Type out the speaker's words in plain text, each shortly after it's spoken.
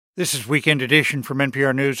This is Weekend Edition from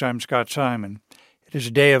NPR News. I'm Scott Simon. It is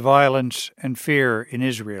a day of violence and fear in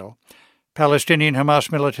Israel. Palestinian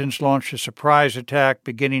Hamas militants launched a surprise attack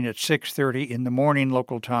beginning at 6:30 in the morning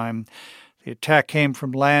local time. The attack came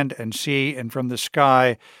from land and sea and from the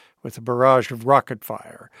sky with a barrage of rocket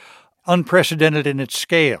fire. Unprecedented in its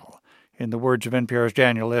scale, in the words of NPR's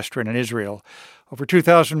Daniel Estrin in Israel. Over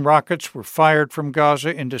 2,000 rockets were fired from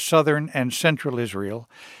Gaza into southern and central Israel.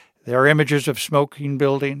 There are images of smoking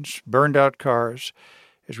buildings, burned-out cars,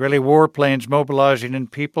 Israeli warplanes mobilizing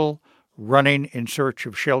and people running in search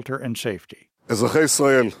of shelter and safety.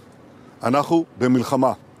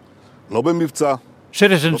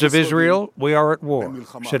 Citizens of Israel, we are at war,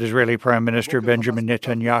 said Israeli Prime Minister Benjamin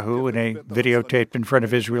Netanyahu in a videotape in front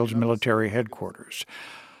of Israel's military headquarters.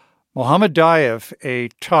 Mohammed Diaf, a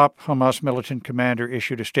top Hamas militant commander,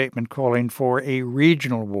 issued a statement calling for a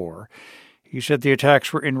regional war. He said the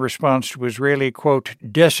attacks were in response to Israeli, quote,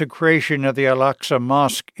 desecration of the Al-Aqsa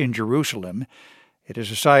Mosque in Jerusalem. It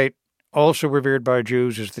is a site also revered by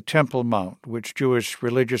Jews as the Temple Mount, which Jewish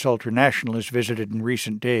religious ultranationalists visited in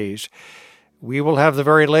recent days. We will have the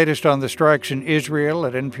very latest on the strikes in Israel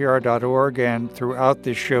at npr.org and throughout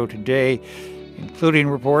this show today, including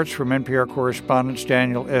reports from NPR correspondents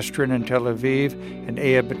Daniel Estrin in Tel Aviv and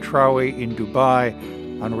Aya Batrawi in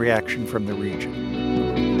Dubai on reaction from the region.